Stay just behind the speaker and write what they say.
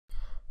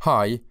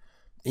Hi,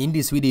 in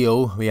this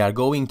video we are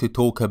going to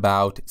talk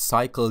about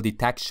cycle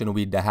detection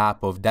with the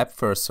help of depth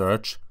first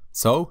search.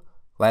 So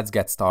let's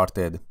get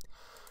started.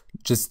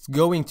 Just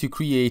going to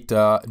create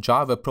a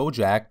Java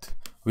project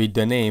with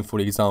the name, for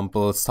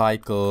example,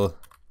 cycle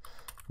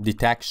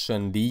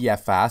detection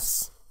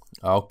DFS.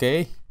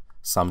 Okay,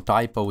 some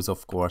typos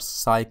of course,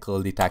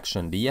 cycle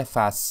detection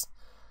DFS.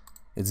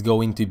 It's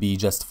going to be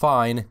just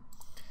fine.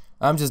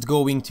 I'm just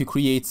going to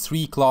create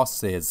three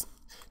classes.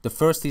 The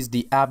first is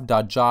the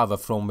app.java,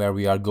 from where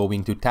we are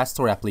going to test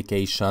our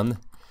application.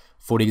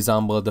 For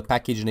example, the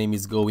package name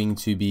is going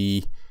to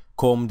be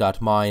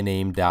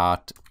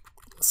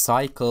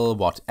com.myname.cycle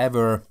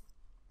whatever.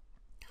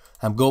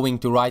 I'm going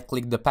to right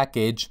click the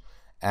package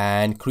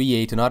and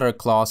create another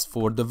class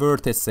for the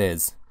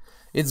vertices.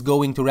 It's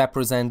going to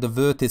represent the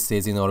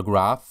vertices in our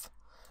graph.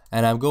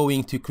 And I'm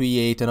going to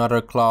create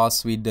another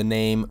class with the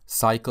name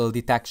cycle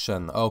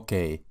detection.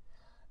 Okay.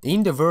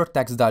 In the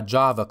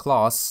vertex.java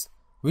class,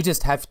 we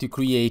just have to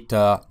create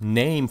a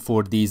name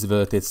for these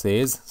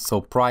vertices,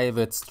 so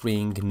private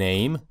string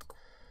name.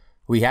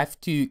 We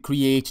have to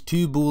create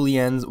two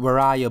boolean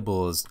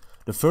variables.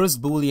 The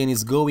first boolean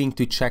is going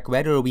to check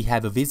whether we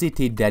have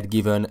visited that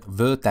given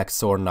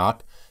vertex or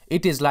not.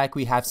 It is like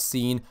we have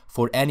seen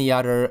for any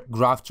other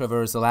graph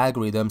traversal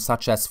algorithm,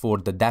 such as for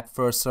the depth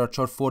first search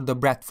or for the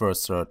breadth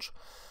first search.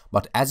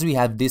 But as we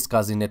have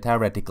discussed in the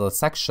theoretical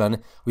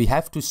section, we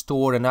have to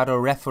store another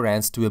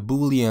reference to a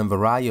boolean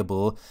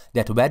variable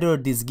that whether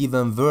this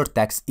given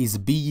vertex is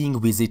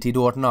being visited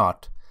or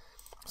not.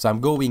 So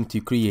I'm going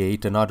to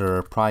create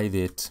another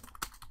private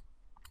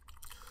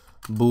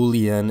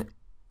boolean,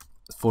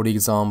 for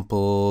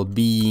example,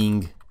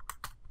 being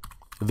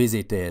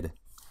visited.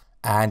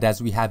 And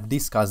as we have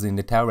discussed in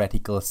the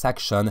theoretical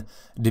section,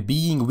 the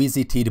being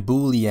visited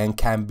boolean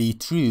can be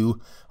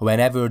true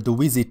whenever the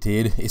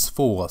visited is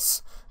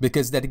false.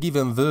 Because that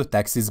given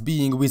vertex is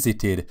being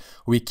visited,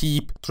 we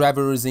keep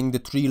traversing the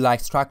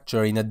tree-like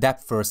structure in a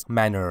depth-first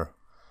manner.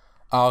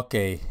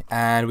 Okay,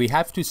 and we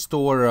have to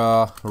store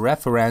a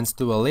reference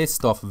to a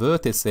list of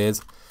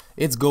vertices.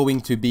 It's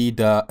going to be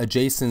the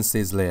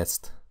adjacencies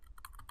list.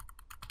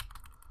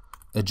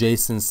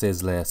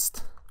 Adjacencies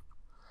list.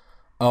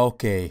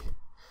 Okay,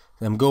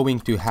 I'm going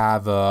to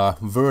have a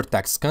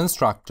vertex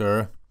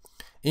constructor.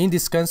 In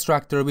this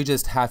constructor, we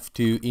just have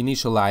to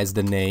initialize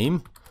the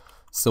name.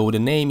 So the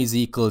name is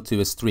equal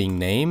to a string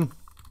name,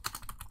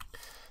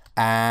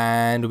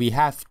 and we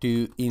have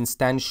to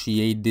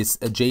instantiate this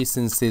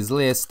adjacencies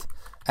list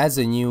as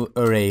a new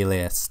array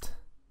list.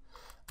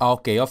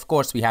 Okay, of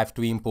course we have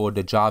to import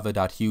the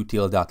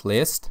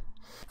java.util.list.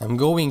 I'm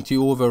going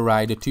to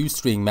override the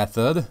toString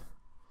method,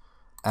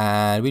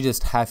 and we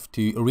just have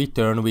to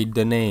return with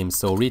the name.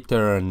 So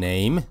return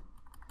name.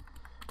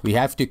 We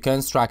have to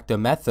construct a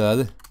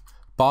method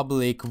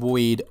public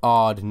void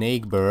add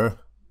neighbor.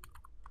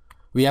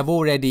 We have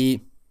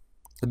already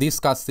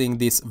discussing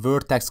this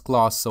vertex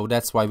class, so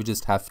that's why we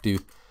just have to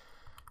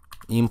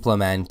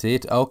implement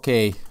it.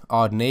 Okay,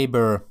 add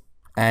neighbor,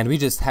 and we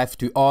just have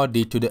to add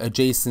it to the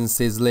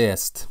adjacencies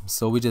list.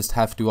 So we just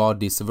have to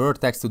add this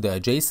vertex to the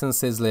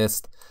adjacencies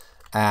list,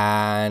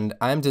 and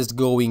I'm just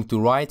going to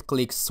right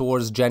click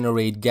source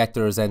generate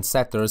getters and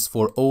setters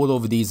for all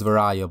of these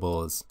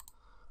variables.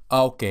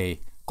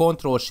 Okay,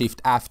 Ctrl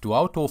Shift F to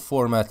auto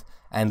format,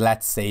 and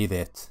let's save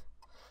it.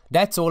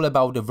 That's all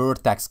about the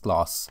vertex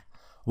class.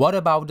 What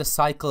about the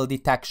cycle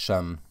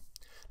detection?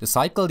 The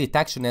cycle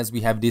detection, as we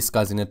have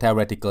discussed in the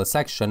theoretical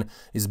section,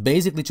 is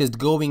basically just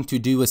going to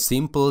do a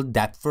simple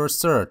depth first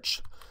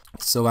search.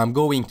 So I'm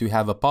going to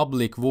have a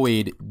public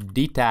void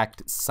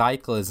detect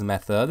cycles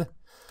method,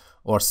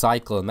 or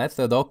cycle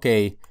method.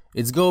 Okay,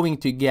 it's going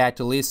to get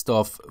a list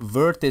of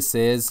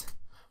vertices,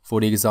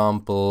 for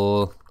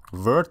example,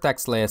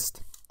 vertex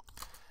list,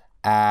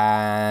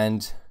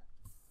 and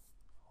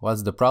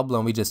what's the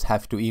problem? We just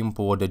have to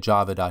import the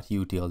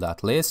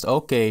java.util.list.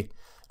 Okay,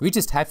 we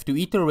just have to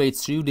iterate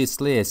through this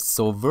list.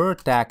 So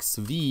vertex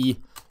v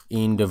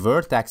in the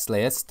vertex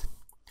list,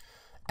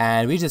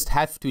 and we just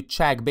have to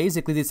check.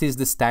 Basically, this is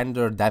the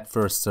standard depth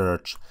first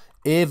search.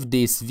 If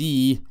this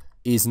v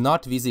is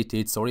not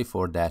visited, sorry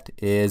for that,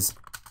 is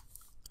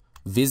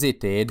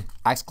visited,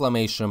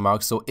 exclamation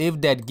mark. So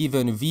if that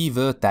given v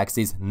vertex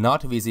is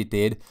not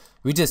visited,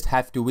 we just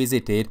have to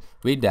visit it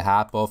with the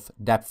help of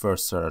depth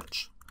first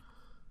search.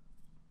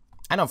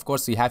 And of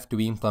course we have to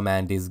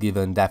implement this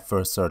given depth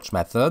first search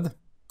method.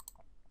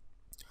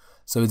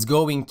 So it's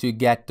going to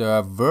get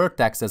the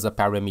vertex as a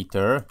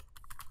parameter,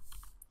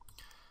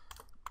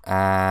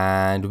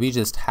 and we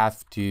just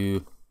have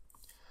to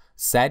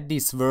set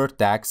this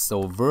vertex,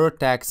 so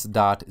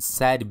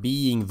vertex.set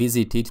being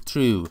visited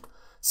true.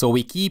 So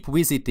we keep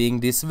visiting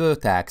this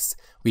vertex.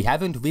 We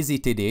haven't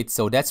visited it,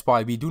 so that's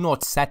why we do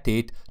not set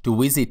it to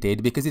visit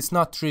it, because it's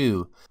not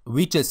true.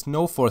 We just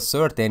know for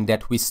certain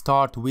that we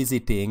start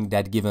visiting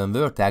that given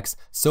vertex,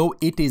 so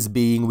it is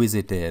being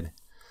visited.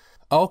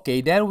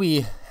 Okay, then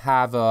we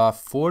have a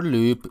for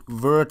loop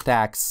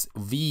vertex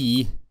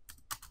v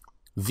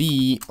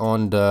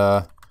on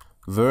the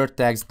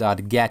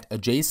vertex.get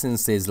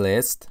adjacencies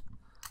list,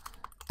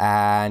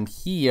 And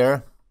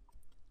here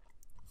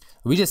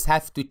we just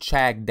have to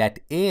check that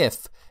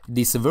if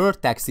this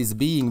vertex is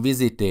being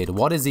visited.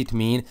 What does it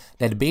mean?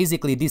 That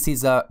basically this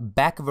is a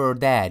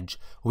backward edge.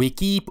 We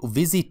keep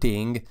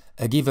visiting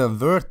a given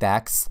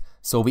vertex,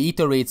 so we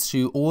iterate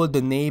through all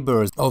the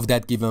neighbors of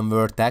that given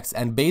vertex,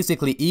 and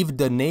basically if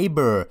the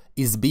neighbor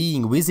is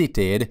being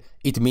visited,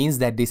 it means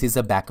that this is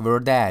a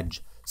backward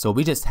edge. So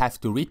we just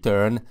have to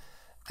return,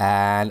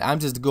 and I'm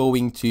just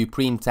going to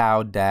print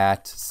out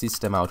that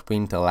system out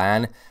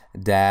println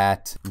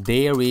that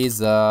there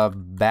is a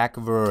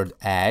backward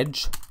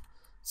edge.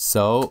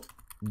 So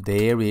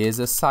there is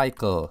a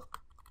cycle.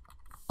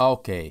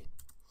 Okay.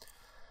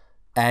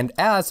 And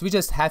else we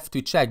just have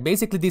to check.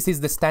 Basically this is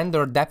the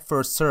standard depth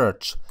first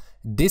search.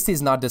 This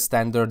is not the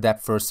standard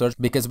depth first search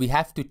because we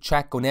have to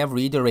check on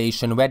every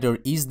iteration whether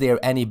is there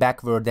any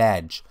backward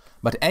edge.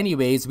 But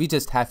anyways, we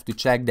just have to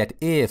check that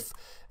if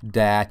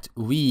that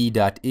v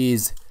that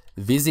is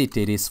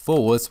visited is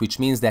false, which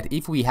means that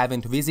if we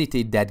haven't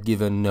visited that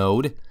given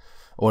node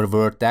or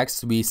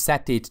vertex, we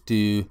set it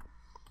to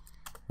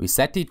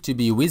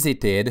be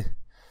visited,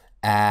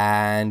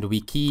 and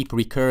we keep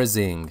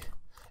recursing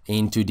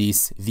into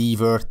this v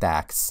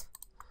vertex.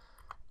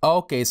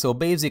 Okay, so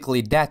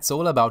basically that's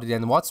all about it,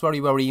 and what's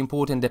very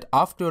important that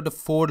after the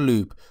for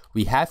loop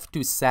we have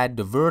to set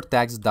the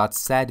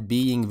vertex.set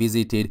being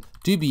visited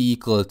to be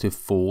equal to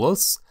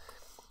false,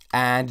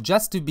 and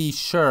just to be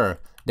sure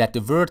that the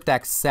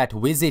vertex set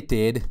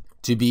visited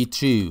to be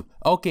true.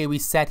 Okay, we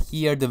set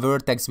here the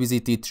vertex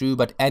visited true,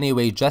 but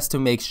anyway, just to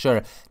make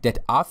sure that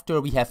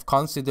after we have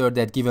considered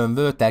that given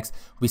vertex,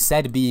 we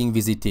set being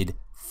visited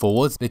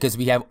false, because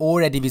we have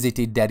already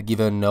visited that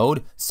given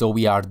node, so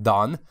we are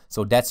done.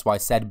 So that's why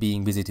set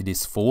being visited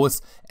is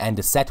false, and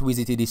the set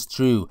visited is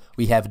true.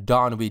 We have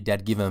done with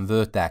that given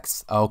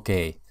vertex.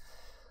 Okay.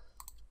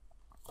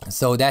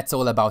 So that's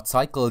all about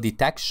cycle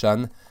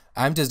detection.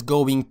 I'm just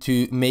going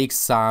to make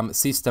some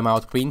system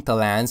out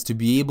printlns to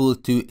be able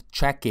to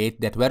check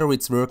it, that whether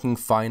it's working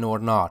fine or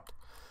not.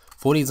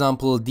 For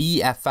example,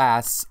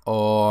 dfs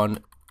on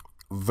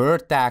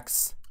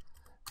vertex,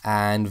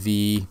 and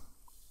we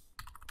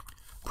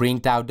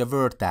print out the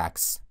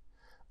vertex.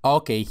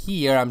 Okay,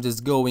 here I'm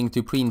just going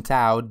to print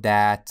out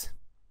that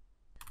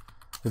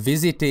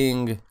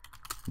visiting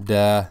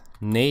the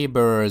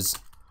neighbors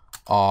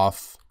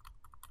of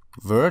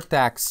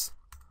vertex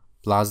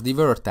plus the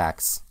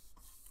vertex.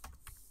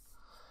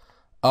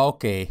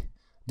 Okay,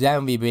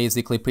 then we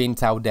basically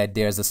print out that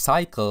there's a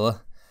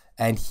cycle,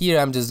 and here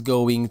I'm just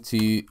going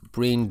to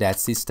print that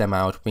system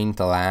out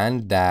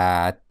println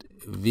that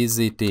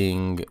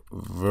visiting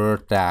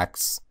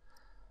vertex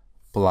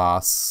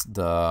plus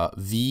the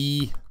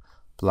v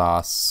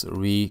plus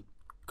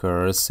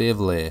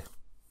recursively.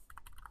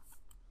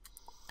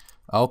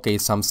 Okay,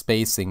 some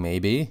spacing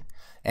maybe.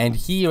 And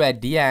here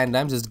at the end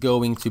I'm just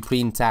going to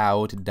print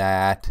out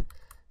that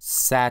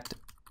set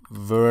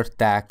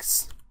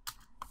vertex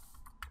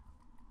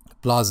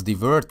plus the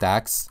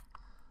vertex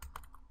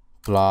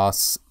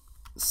plus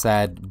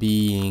set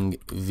being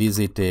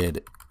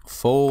visited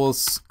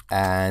false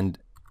and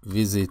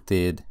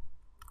visited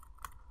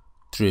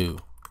true. ...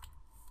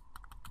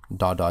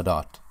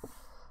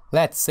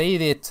 Let's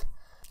save it,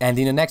 and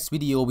in the next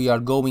video we are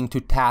going to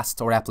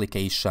test our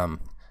application.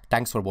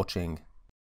 Thanks for watching.